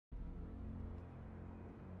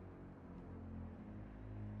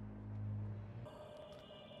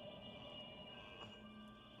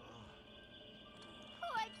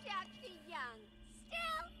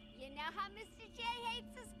Mr. J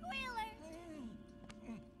hates a squealer.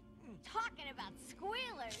 Talking about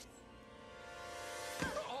squealers.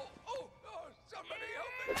 Somebody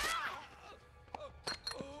help me!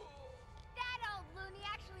 That old loony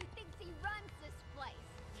actually thinks he runs this place.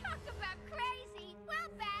 Talk about crazy. Well,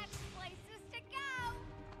 bad places to go.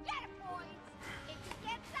 Get him, boys. If he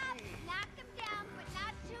gets up, knock him down, but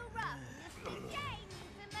not too rough. Mr. J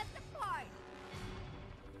needs him at the party.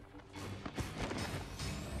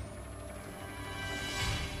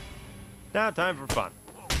 Now time for fun.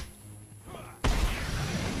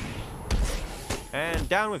 And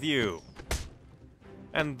down with you.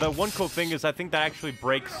 And the one cool thing is I think that actually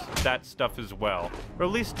breaks that stuff as well. Or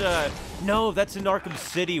at least, no, that's in Arkham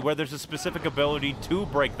City where there's a specific ability to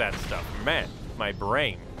break that stuff. Man, my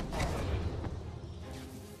brain.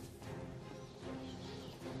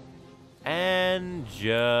 And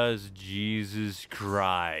just Jesus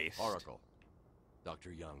Christ. Oracle.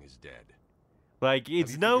 Dr. Young is dead. Like,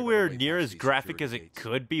 it's nowhere near as graphic as it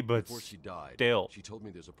could be, but before she died, still. She told me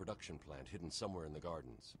there's a production plant hidden somewhere in the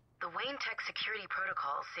gardens. The Wayne Tech security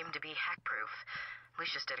protocols seem to be hack-proof.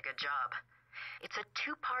 Lucius did a good job. It's a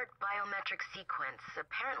two-part biometric sequence,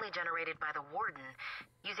 apparently generated by the Warden,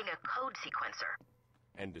 using a code sequencer.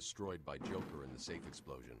 And destroyed by Joker in the safe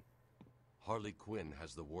explosion. Harley Quinn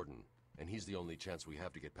has the Warden, and he's the only chance we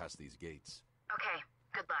have to get past these gates. Okay,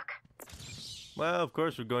 good luck. Well, of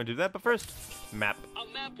course we're going to do that, but first, map. A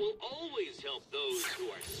map will always help those who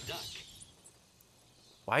are stuck.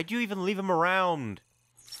 Why'd you even leave him around?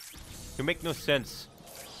 It make no sense.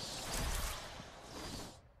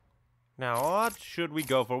 Now, what should we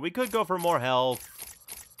go for? We could go for more health.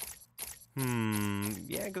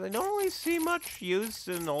 Yeah, because I don't really see much use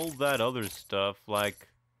in all that other stuff. Like,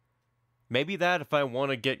 maybe that if I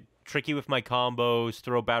want to get tricky with my combos,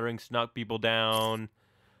 throw batterings, knock people down.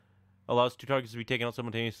 Allows two targets to be taken out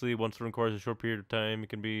simultaneously. Once the requires a short period of time, it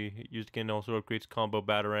can be used again. Also, it creates combo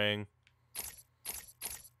batarang.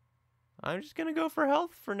 I'm just gonna go for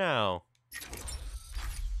health for now.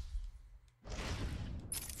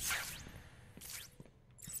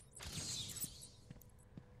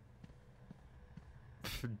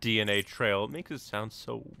 DNA trail. It makes it sound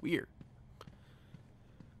so weird.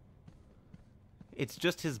 It's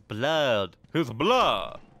just his blood. His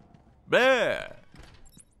blood. Blah.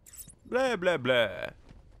 Blah, blah, blah.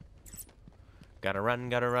 Gotta run,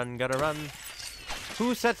 gotta run, gotta run.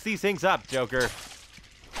 Who sets these things up, Joker?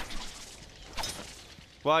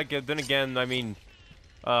 Well, then again, I mean,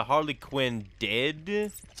 Harley Quinn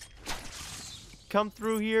did come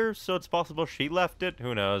through here, so it's possible she left it.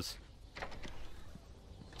 Who knows?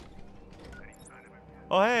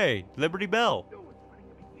 Oh, hey, Liberty Bell.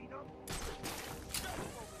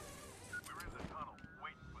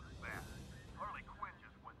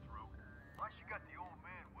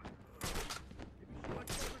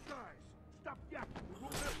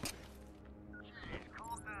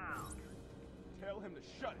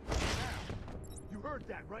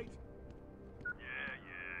 That, right? Yeah,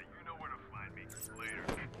 you know where to find me. Later.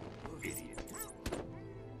 Idiot.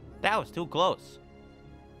 That was too close.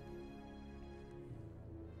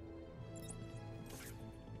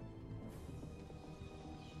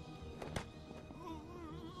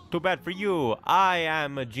 Too bad for you. I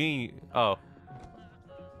am a genius. Oh.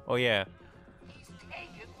 Oh, yeah. He's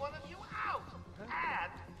taken one of you out.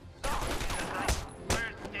 And so,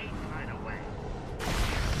 first date right away.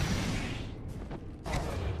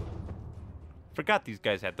 Forgot these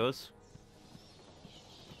guys had those.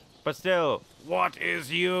 But still, what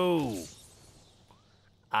is you?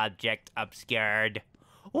 Object obscured.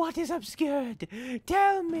 What is obscured?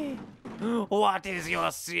 Tell me. What is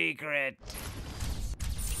your secret?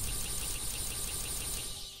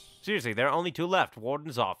 Seriously, there are only two left.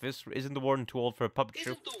 Warden's office. Isn't the Warden too old for a puppet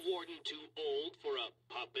show? Isn't the Warden too old for a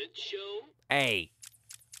puppet show? Hey,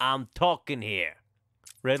 I'm talking here.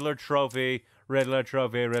 Riddler trophy, Riddler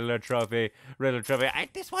trophy, Riddler trophy, Riddler trophy.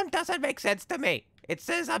 This one doesn't make sense to me. It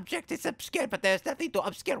says object is obscured, but there's nothing to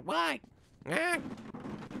obscure. Why? It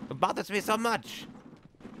bothers me so much.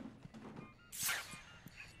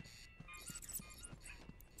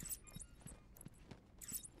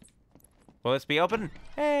 Will this be open?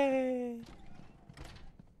 Hey!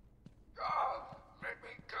 Oh, let me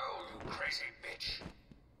go, you crazy bitch.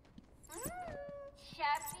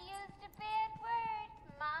 Sharpie used a bad word.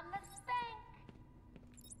 Mama spank.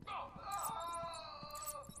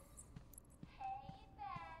 Hey,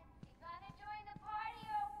 Ben. You gonna join the party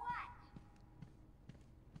or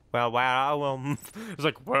what? Well, it's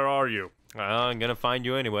like, where are you? I'm gonna find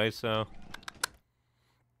you anyway, so.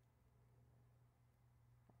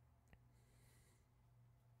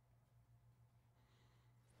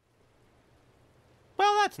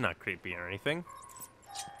 not creepy or anything.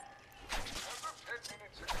 As of 10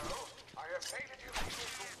 minutes ago, I have hated you people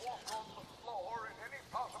to walk on the floor in any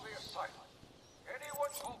part of the asylum.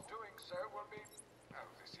 Anyone caught doing so will be... Oh,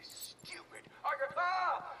 this is stupid.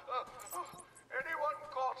 Anyone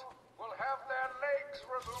caught will have their legs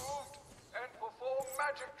removed and perform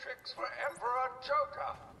magic tricks for Emperor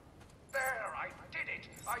Joker. There, I did it.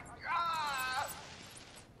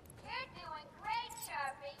 You're doing great,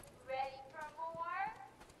 Sharpie. Ready for more?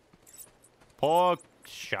 Poor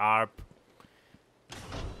Sharp.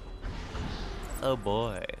 Oh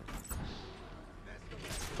boy.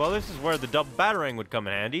 Well, this is where the double battering would come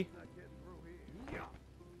in handy.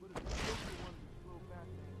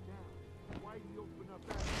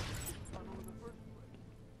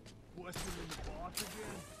 Questioning the boss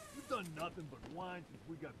again? You've done nothing but whine since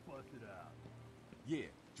we got busted out. Yeah,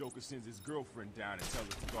 Joker sends his girlfriend down and tells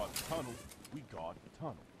us to guard the tunnel. We guard the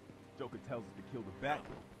tunnel. Joker tells us to kill the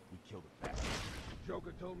Batgirl. We kill the Batgirl.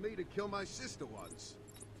 Joker told me to kill my sister once.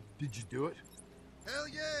 Did you do it? Hell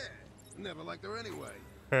yeah! Never liked her anyway.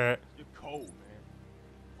 You're cold, man.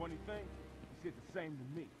 Funny thing, he said the same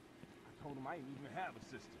to me. I told him I didn't even have a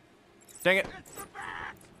sister. Dang it. It's the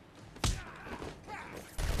Bat!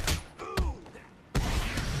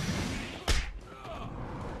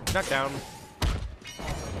 Knock down.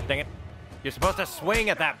 Dang it. You're supposed to swing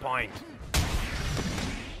at that point.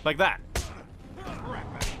 Like that.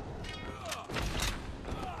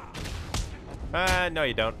 No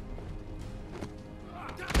you don't.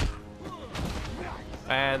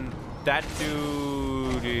 And that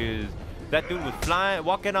dude was flying,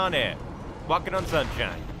 walking on air. Walking on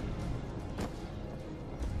sunshine.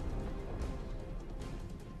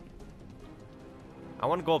 I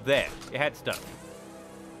want to go up there. It had stuff.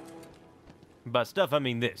 By stuff, I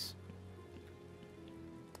mean this.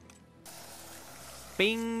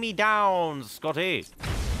 Bing me down, Scotty.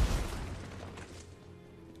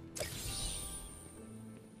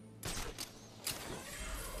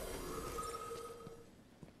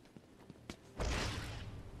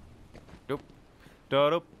 Doop.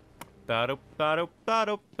 Da-doop. Da-doop. Da-doop.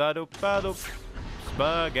 Da-doop. Da-doop. Da-doop.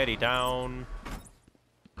 Spaghetti Town.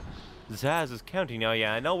 Zaz is counting. Oh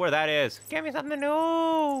yeah, I know where that is. Give me something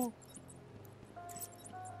new.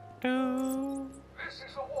 This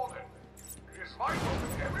is a warning. It is vital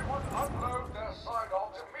that everyone unload their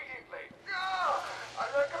sidearms immediately. I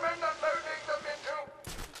recommend unloading them into...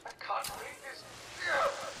 I can't read this.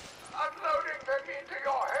 Unloading them into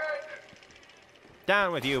your head.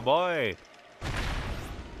 Down with you, boy.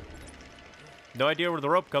 No idea where the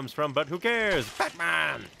rope comes from, but who cares?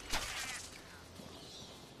 Batman!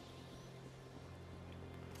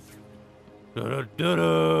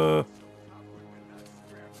 Da-da-da-da.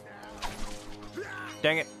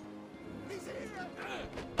 Dang it.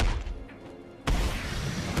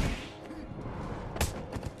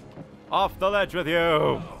 Off the ledge with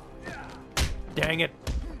you! Dang it.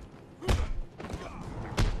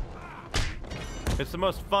 It's the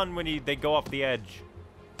most fun when they go off the edge.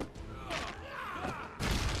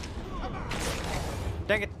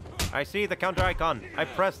 Dang it. I see the counter icon. I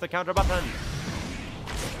press the counter button.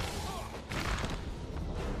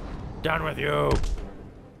 Down with you.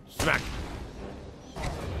 Smack.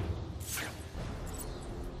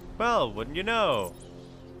 Well, wouldn't you know?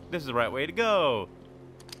 This is the right way to go.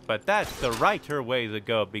 But that's the righter way to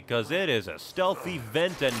go because it is a stealthy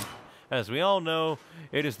vent and, as we all know,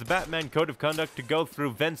 it is the Batman code of conduct to go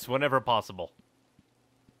through vents whenever possible.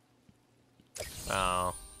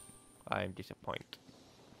 Oh, I'm disappointed.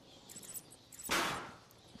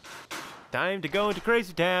 Time to go into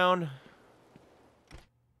Crazy Town.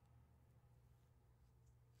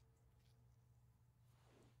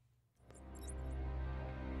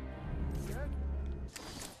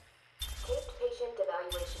 Taped patient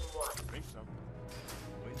evaluation 1. Think so.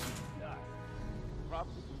 Wait till you die.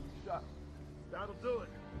 Probably when you shot him. That'll do it.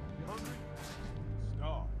 You hungry?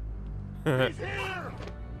 Star. He's here!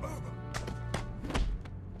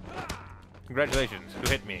 Congratulations, you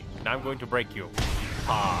hit me. Now I'm going to break you.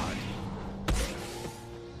 Hard.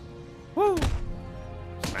 Woo!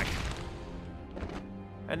 Smack.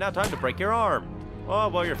 And now time to break your arm. Oh,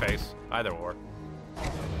 well, your face. Either or.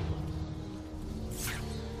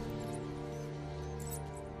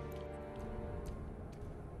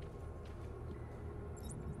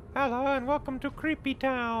 Hello and welcome to Creepy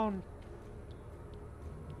Town.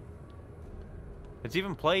 It's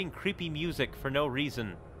even playing creepy music for no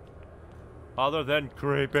reason. Other than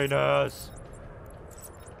creepiness.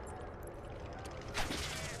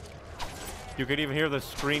 You can even hear the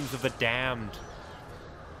screams of the damned.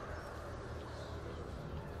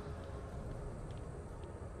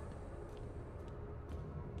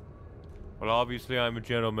 Well, obviously I'm a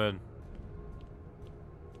gentleman.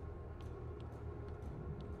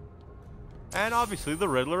 And obviously the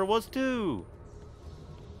Riddler was too.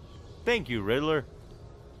 Thank you, Riddler.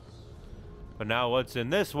 But now what's in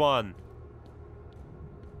this one?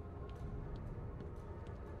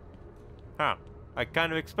 Huh. I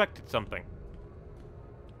kind of expected something.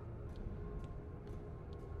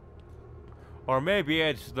 Or maybe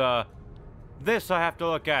it's this I have to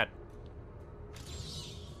look at.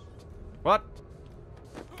 What?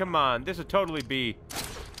 Come on, this would totally be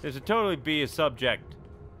a subject.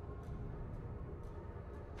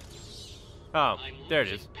 Oh, there it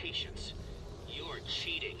is. Patience. You're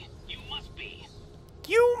cheating. You must be.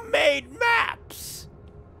 You made maps!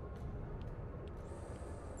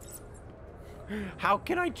 How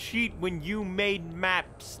can I cheat when you made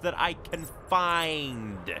maps that I can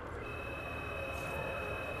find?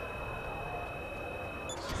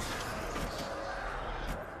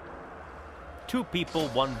 Two people,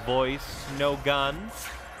 one voice, no guns.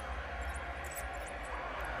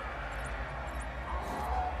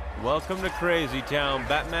 Welcome to Crazy Town,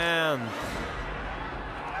 Batman.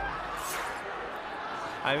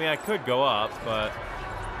 I mean, I could go up, but...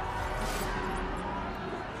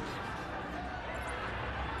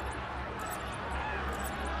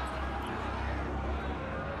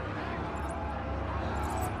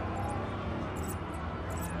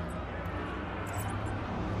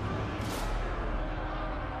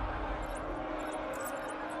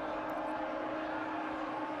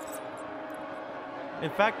 In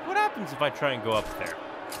fact, what happens if I try and go up there?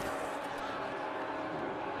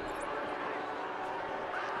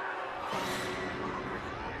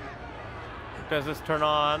 Does this turn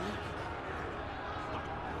on?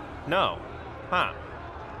 No. Huh.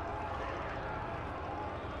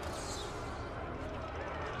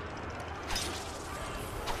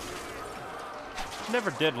 Never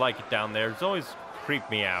did like it down there. It's always creeped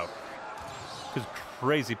me out. Because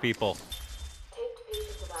crazy people. Taped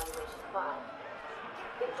patient evaluation 5.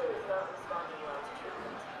 Victor is not responding well to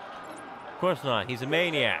treatment. Of course not. He's a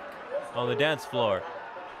maniac. On the dance floor.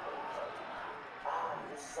 Ah,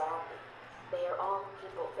 the zombies. They are all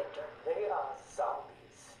people, Victor. They are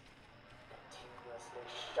zombies. Continuously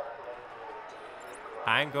sharpening their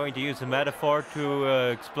daily I'm going to use a metaphor to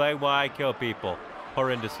explain why I kill people.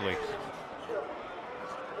 Horrendously.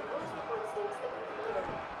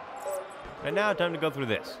 And now time to go through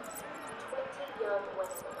this.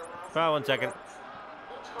 Hold 1 second.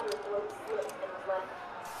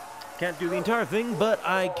 Can't do the entire thing, but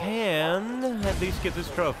I can at least get this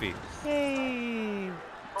trophy. Yay!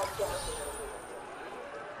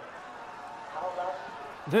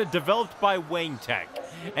 Developed by Wayne Tech,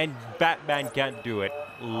 and Batman can't do it.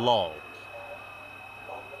 Lol.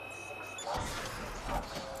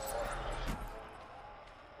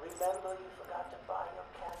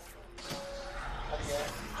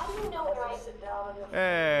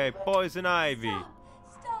 Hey, Poison Ivy.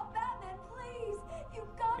 Stop, Batman, please.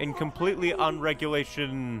 You've got In to completely help me.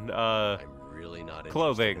 unregulation, I'm really not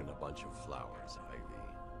clothing. interested in a bunch of flowers, Ivy.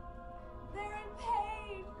 They're in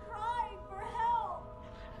pain, crying for help.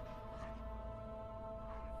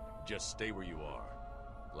 Just stay where you are.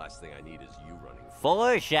 Last thing I need is you running.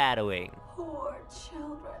 Foreshadowing. Poor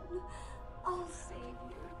children. I'll save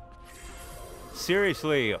you.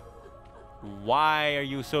 Seriously, why are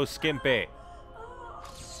you so skimpy?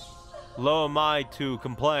 Low am I to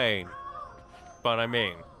complain, but I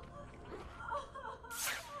mean.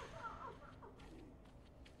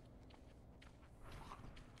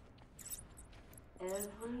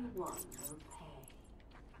 Everyone will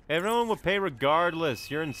pay. Everyone will pay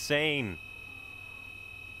regardless. You're insane.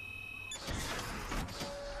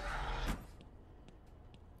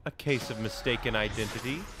 A case of mistaken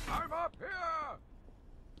identity. I'm up here!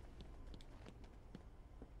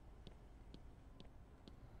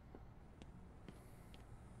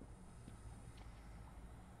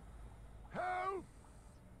 Help!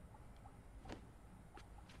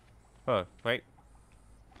 Oh, wait.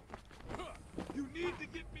 You need to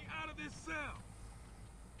get me out of this cell.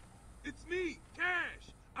 It's me,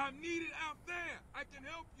 Cash. I'm needed out there. I can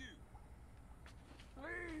help you.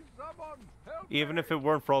 Please, someone, help Even me! if it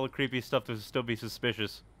weren't for all the creepy stuff, this would still be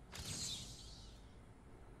suspicious.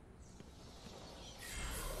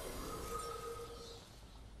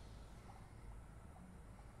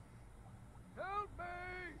 Help me!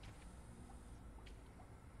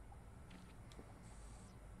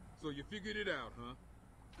 So you figured it out, huh?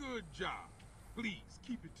 Good job. Please,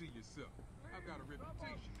 keep it to yourself. I've got a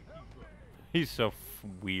reputation to keep up. He's so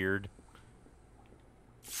weird.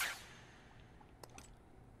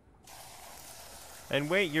 And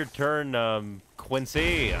wait your turn,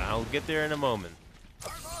 Quincy. I'll get there in a moment.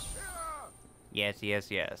 I'm up here! Yes, yes,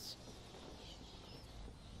 yes.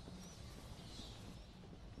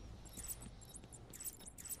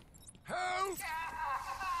 Help!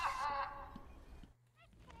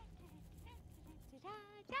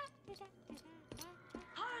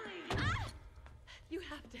 Harley! Ah! You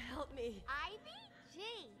have to help me. Ivy?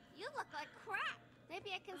 Gee, you look like crap.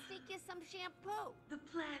 Maybe I can sneak you some shampoo. The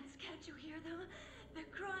plants, can't you hear them? They're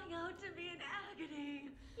crying out to me in agony.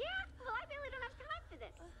 Yeah? Well, I really don't have time for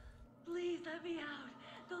this. Please let me out.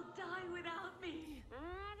 They'll die without me.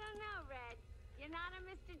 I don't know, Red. You're not on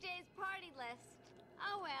Mr. J's party list.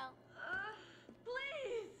 Oh, well.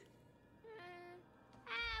 Please!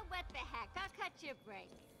 What the heck? I'll cut you a break.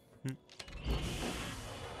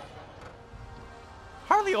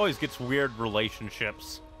 Harley always gets weird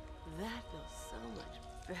relationships. That feels so much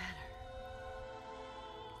better.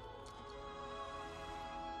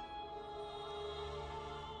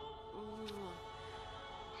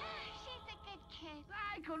 She's a good kid.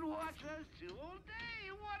 I could watch those two all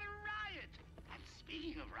day. What a riot! And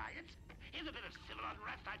speaking of riots, in a bit of civil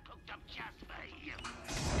unrest I cooked up just for you.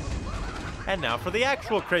 And now for the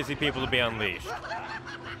actual crazy people to be unleashed.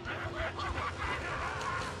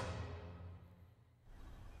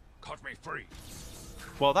 Cut me free.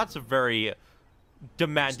 Well, that's a very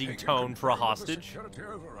demanding tone for a hostage. Security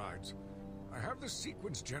overrides. I have the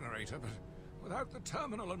sequence generator, but without the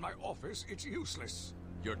terminal in my office, it's useless.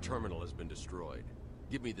 Your terminal has been destroyed.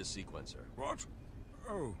 Give me the sequencer. What?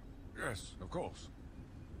 Oh, yes, of course.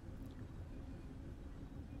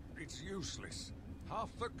 It's useless. Half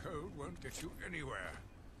the code won't get you anywhere.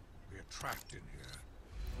 We're trapped in here.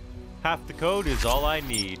 Half the code is all I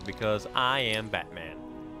need because I am Batman.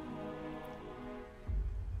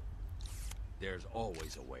 There's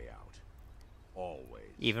always a way out.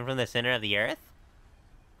 Always. Even from the center of the earth?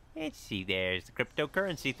 Let's see, there's the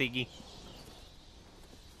cryptocurrency thingy.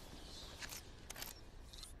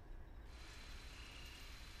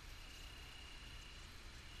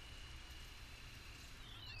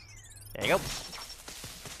 There you go.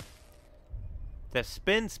 Just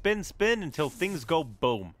spin, spin, spin until things go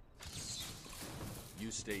boom.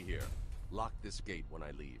 You stay here. Lock this gate when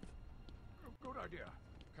I leave. Good idea.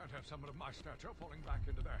 Can't have someone of my stature falling back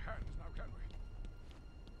into their hands now, can we?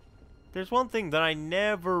 There's one thing that I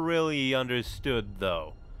never really understood,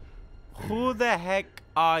 though. Who the heck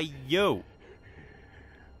are you?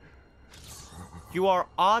 You are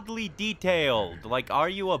oddly detailed. Like, are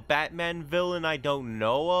you a Batman villain I don't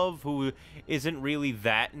know of who isn't really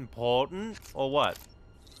that important? Or what?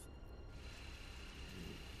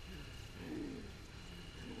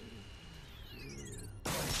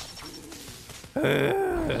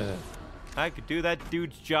 I could do that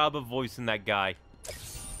dude's job of voicing that guy.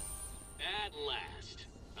 At last.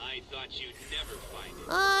 I thought you'd never find it.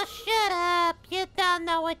 Oh, shut up. You don't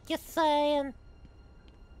know what you're saying.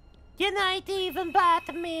 You're not even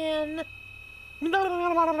Batman.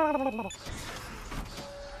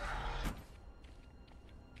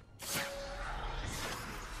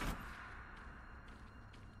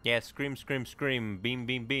 Yeah, scream, scream, scream, beam,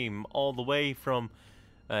 beam, beam, all the way from,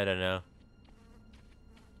 I don't know.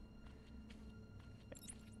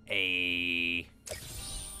 A.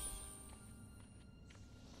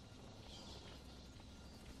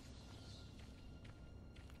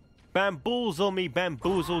 Bamboozle me,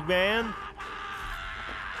 bamboozled man.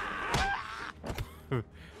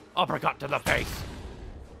 Uppercut to the face.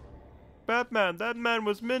 Batman, that man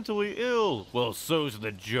was mentally ill. Well, so's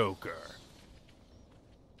the Joker.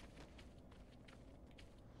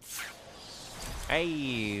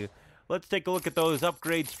 Hey, let's take a look at those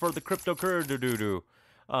upgrades for the cryptocurrency.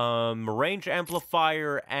 Range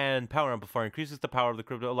amplifier and power amplifier increases the power of the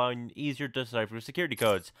crypto, allowing easier to decipher security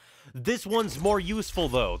codes. This one's more useful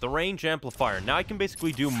though, the range amplifier. Now I can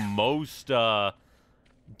basically do most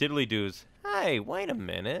diddly-doos. Hey, wait a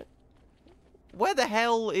minute. Where the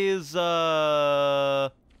hell is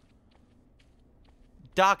Doc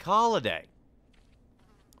Holliday?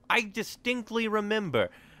 I distinctly remember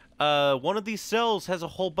one of these cells has a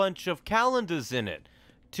whole bunch of calendars in it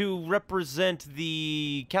to represent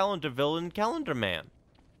the calendar villain, Calendar Man,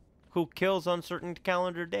 who kills on certain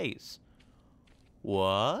calendar days.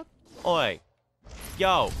 What? Oi.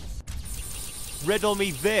 Yo. Riddle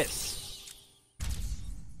me this.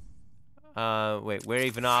 Wait, where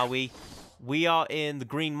even are we? We are in the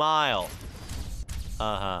Green Mile.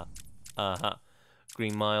 Green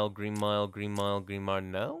Mile, Green Mile, Green Mile, Green Mile,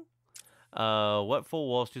 no? What full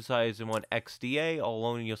walls, 2 sides, and 1 XDA, all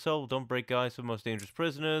alone in yourself. Don't break ice with most dangerous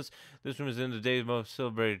prisoners. This room is in the day's most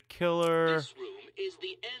celebrated killer. This room is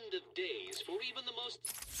the end of days for even the most...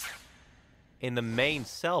 In the main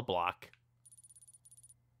cell block.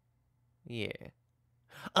 Yeah.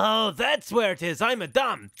 Oh, that's where it is. I'm a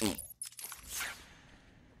dumb.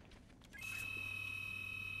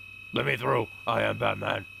 Let me through. I am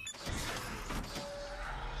Batman.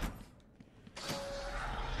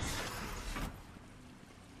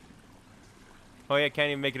 Oh yeah, I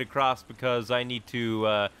can't even make it across because I need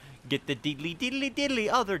to get the deedly deedly deedly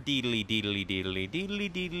other deedly deedly deedly deedly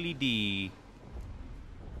deedly dee.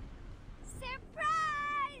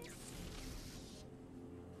 Surprise!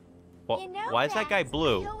 What? You know, Why is that guy Bats,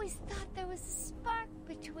 blue? I always thought there was a spark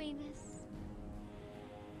between us.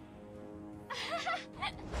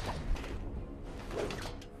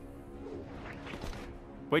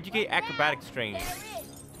 Where'd you get acrobatic strings? There is.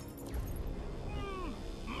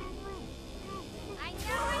 I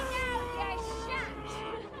know, you're shocked.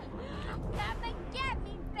 Come and get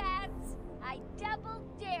me, Bats. I double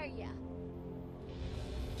dare ya.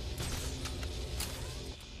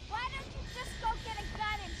 Why don't you just go get a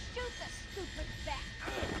gun and shoot the stupid bat?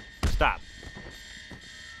 Stop.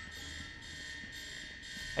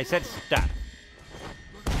 I said stop.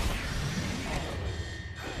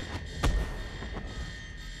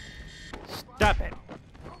 Stop it. Go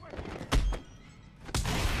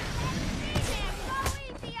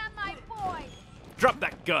easy on my boy. Drop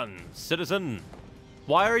that gun, citizen.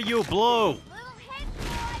 Why are you blue? Little hit,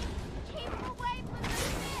 boy. Keep away from the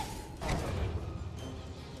pit.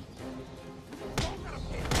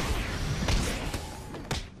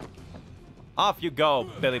 Off you go,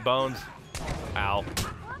 Billy Bones. Ow.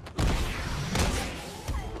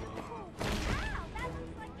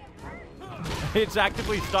 It's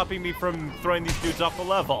actively stopping me from throwing these dudes off the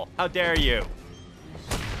level. How dare you?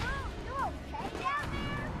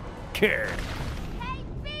 Care. Hey,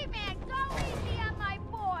 B-Man, go easy on my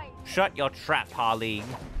boy. Shut your trap, Harley.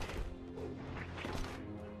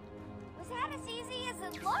 Was that as easy as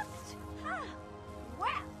it looked? Huh.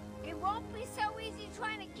 Well, it won't be so easy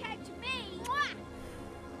trying to catch me. Mwah!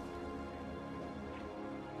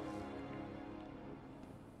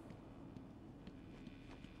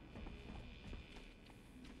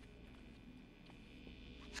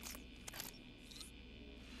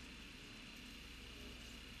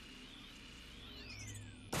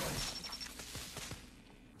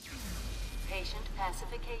 Patient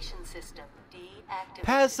pacification system deactivated.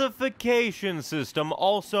 Pacification system,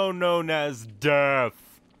 also known as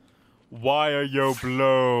death. Why are you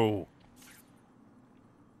blue?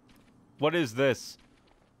 What is this?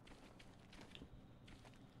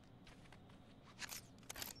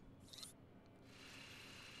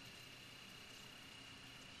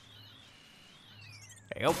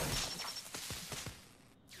 There you go.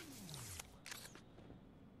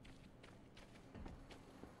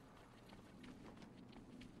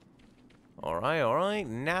 Alright.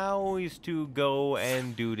 Now is to go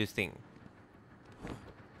and do this thing.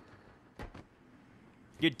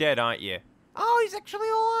 You're dead, aren't you? Oh, he's actually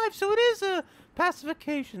alive, so it is a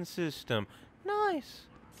pacification system. Nice.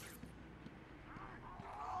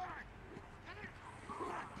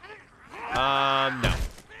 No.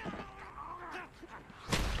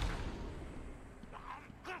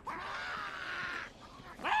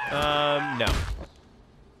 No.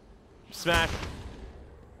 Smash.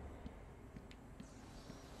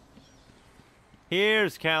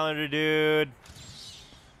 Here's calendar, dude.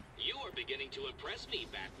 You are beginning to impress me,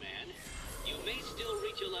 Batman. You may still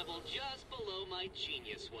reach a level just below my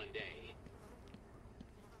genius one day.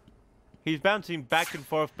 He's bouncing back and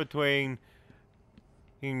forth between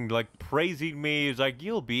like praising me. He's like,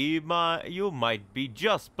 you might be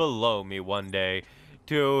just below me one day.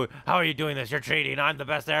 To, how are you doing this? You're cheating. I'm the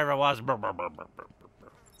best there ever was.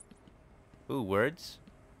 Ooh, words.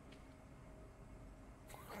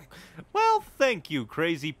 Well, thank you,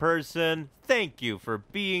 crazy person. Thank you for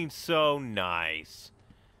being so nice.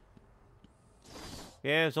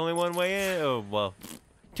 Yeah, there's only one way in. Oh, well,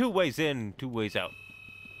 2 ways in, 2 ways out.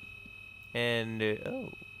 And, oh,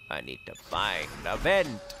 I need to find a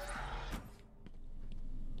vent.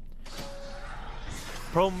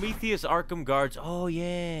 Prometheus Arkham Guards. Oh,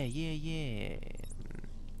 yeah.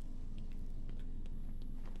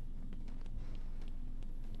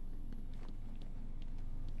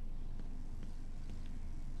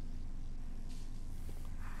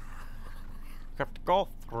 Have to go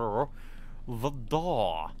through the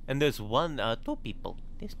door. And there's 2 people.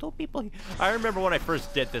 There's 2 people here. I remember when I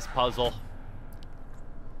first did this puzzle.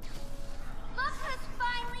 Look who's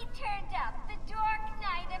finally turned up, the Dark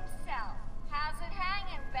Knight himself. How's it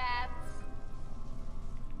hanging, Babs?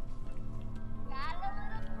 Got a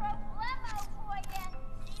little problemo for you.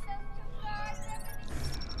 See those 2 guards over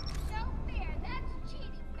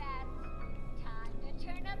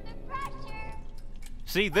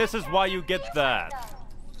See, this is why you get that.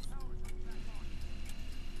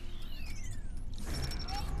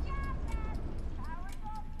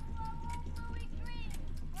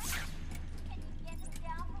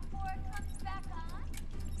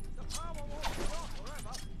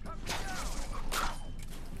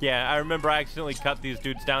 Yeah, I remember I accidentally cut these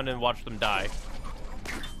dudes down and watched them die.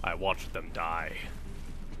 I watched them die.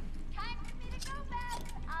 Time for me to go,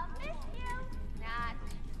 Babs. I'll miss you. Not.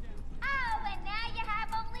 Oh, and now you have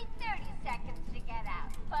only 30 seconds to get out.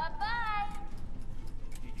 Bye-bye.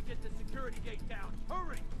 Need to get the security gate down.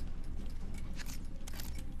 Hurry!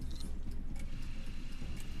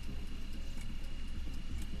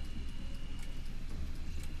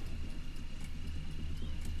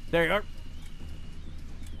 There you are.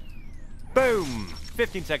 Boom!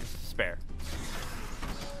 15 seconds to spare.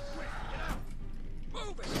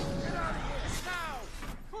 Move it! Get out of here, now!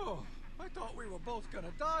 Oh, I thought we were both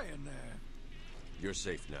gonna die in there. You're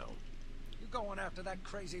safe now. You going after that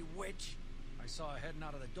crazy witch? I saw her heading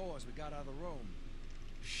out of the door as we got out of the room.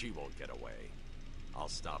 She won't get away. I'll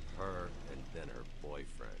stop her and then her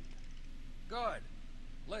boyfriend. Good.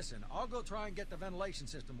 Listen, I'll go try and get the ventilation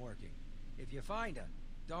system working. If you find her,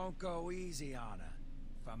 don't go easy on her.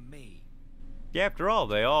 For me. Yeah, after all,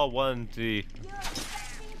 they all want the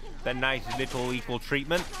nice little equal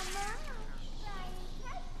treatment.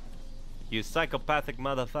 You psychopathic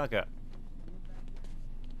motherfucker.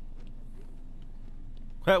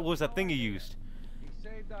 What was that thing you used? He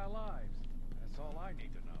saved our lives. That's all I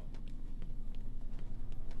need to know.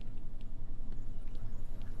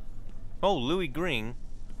 Oh, Louis Green.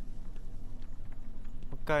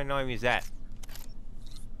 What kind of name is that?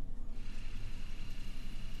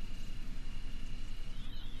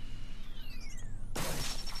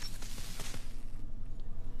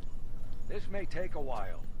 This may take a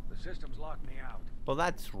while. The system's locked me out. Well,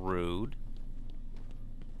 that's rude.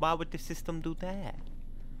 Why would the system do that?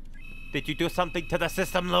 Did you do something to the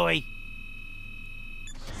system, Louis?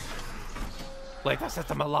 Leave the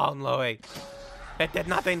system alone, Louis. It did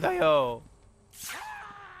nothing to you.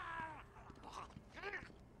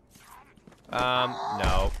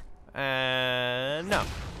 No. No.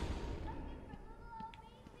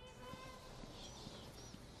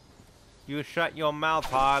 You shut your mouth,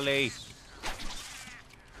 Harley.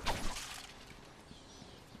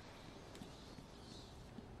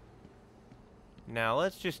 Now,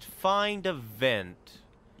 let's just find a vent.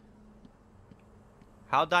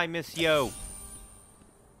 How'd I miss you?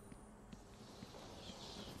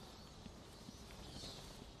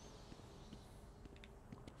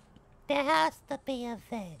 There has to be a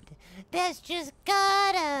vent. There's just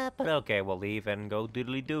gotta be. Okay, we'll leave and go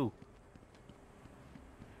diddly-do.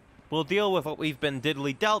 We'll deal with what we've been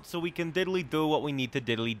diddly-dealt so we can diddly-do what we need to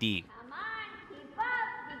diddly-dee. Come on, keep up.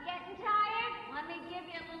 You getting tired? Let me give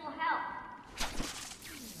you a little help.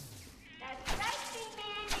 That's right, big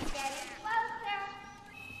man. You're getting closer.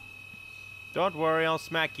 Don't worry, I'll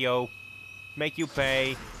smack you. Make you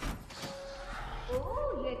pay.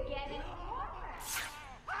 Ooh, you're getting warmer.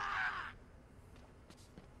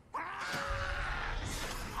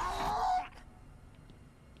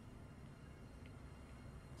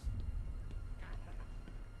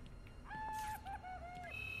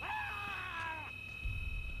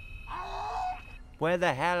 Where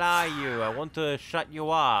the hell are you? I want to shut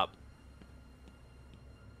you up.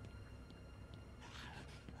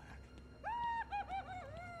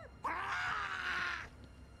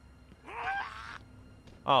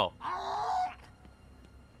 Oh.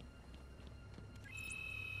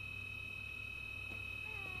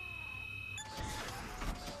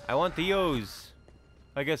 I want to use.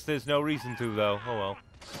 I guess there's no reason to, though. Oh well.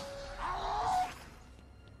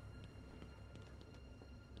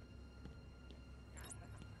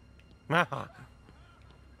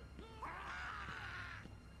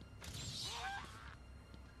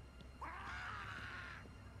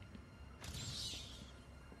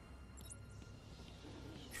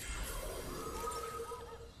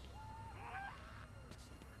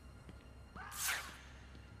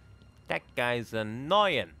 That guy's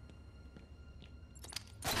annoying.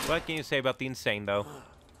 What can you say about the insane, though?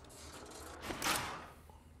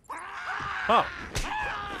 Oh.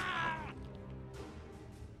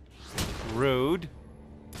 Rude.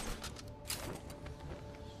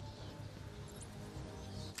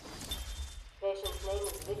 Patient's name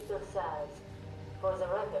is Victor Saz. For the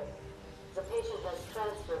record, the patient has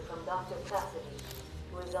transferred from Dr. Cassidy,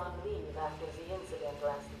 who is on leave after the incident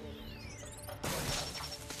last week.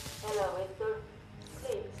 Hello, Victor.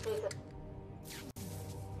 Please, take a...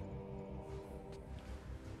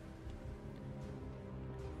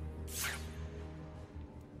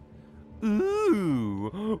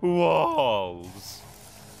 Ooh, walls.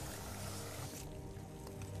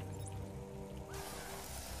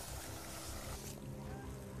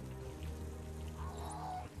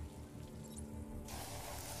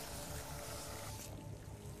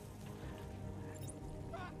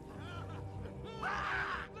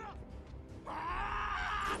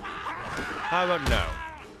 How about no?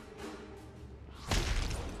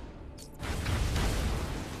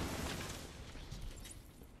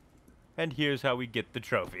 And here's how we get the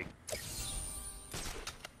trophy.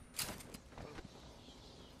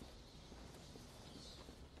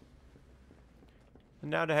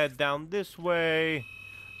 And now to head down this way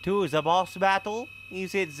to the boss battle.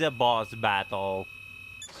 Is it the boss battle?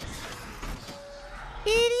 It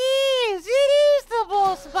is the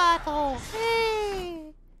boss battle.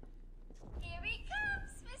 Hey. Here he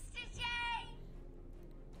comes, Mr. J.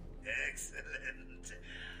 Excellent.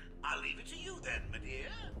 I'll leave it to you then, my dear.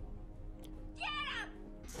 Get him!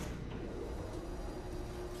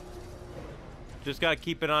 Just gotta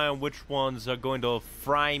keep an eye on which ones are going to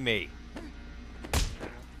fry me.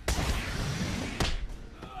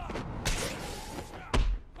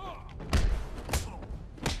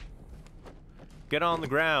 Get on the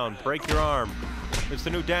ground, break your arm. It's the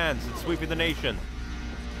new dance, it's sweeping the nation.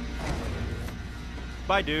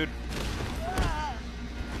 Bye, dude.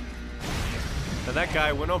 And that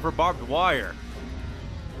guy went over barbed wire.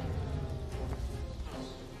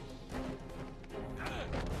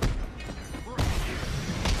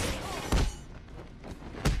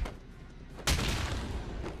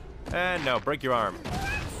 And no, break your arm.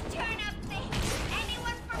 Let's turn up the heat.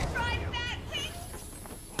 Anyone for fried bat wings?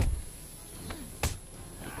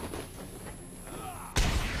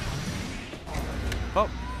 Oh.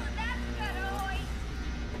 That's good,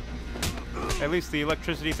 oi. At least the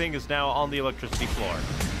electricity thing is now on the electricity floor.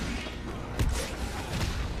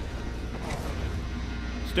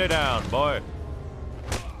 Stay down, boy.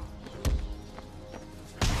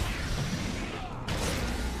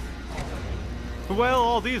 Well,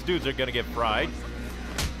 all these dudes are gonna get fried.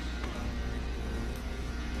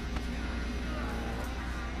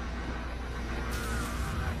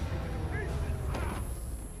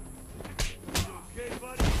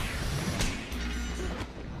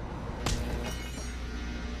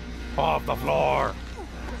 Off the floor!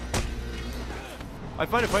 I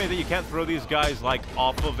find it funny that you can't throw these guys, like,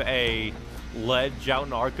 off of a ledge out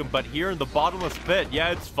in Arkham, but here in the bottomless pit,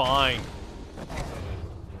 yeah, it's fine.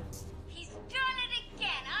 He's done it again.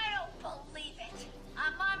 I don't believe it.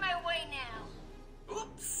 I'm on my way now.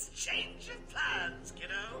 Oops, change of plans,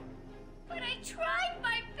 kiddo. But I tried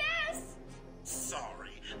my best.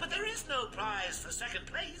 Sorry, but there is no prize for second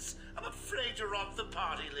place. I'm afraid you're off the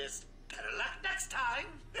party list. Better luck next time.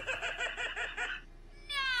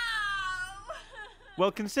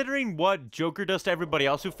 Well, considering what Joker does to everybody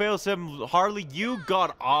else who fails him, Harley, you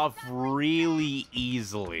got off really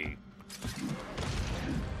easily.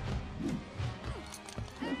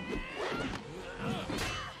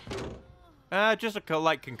 Just a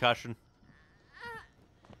light concussion.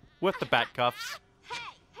 With the bat cuffs.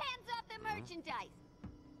 Hey, hands off the merchandise.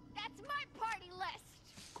 That's my party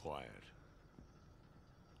list. Quiet.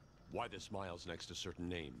 Why the smiles next to certain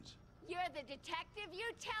names? You're the detective, you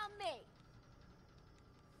tell me.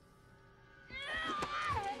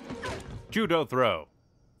 Judo throw.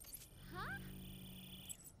 Huh?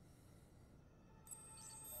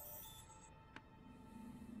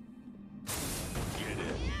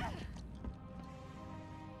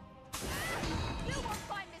 You will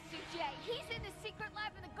find Mr. J. He's in the secret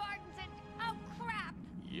lab in the gardens and... oh, crap.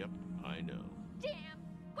 Yep, I know. Damn.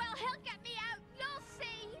 Well, he'll get me out. You'll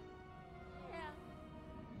see. Yeah.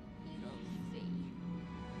 You'll see.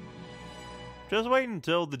 Just wait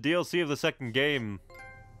until the DLC of the second game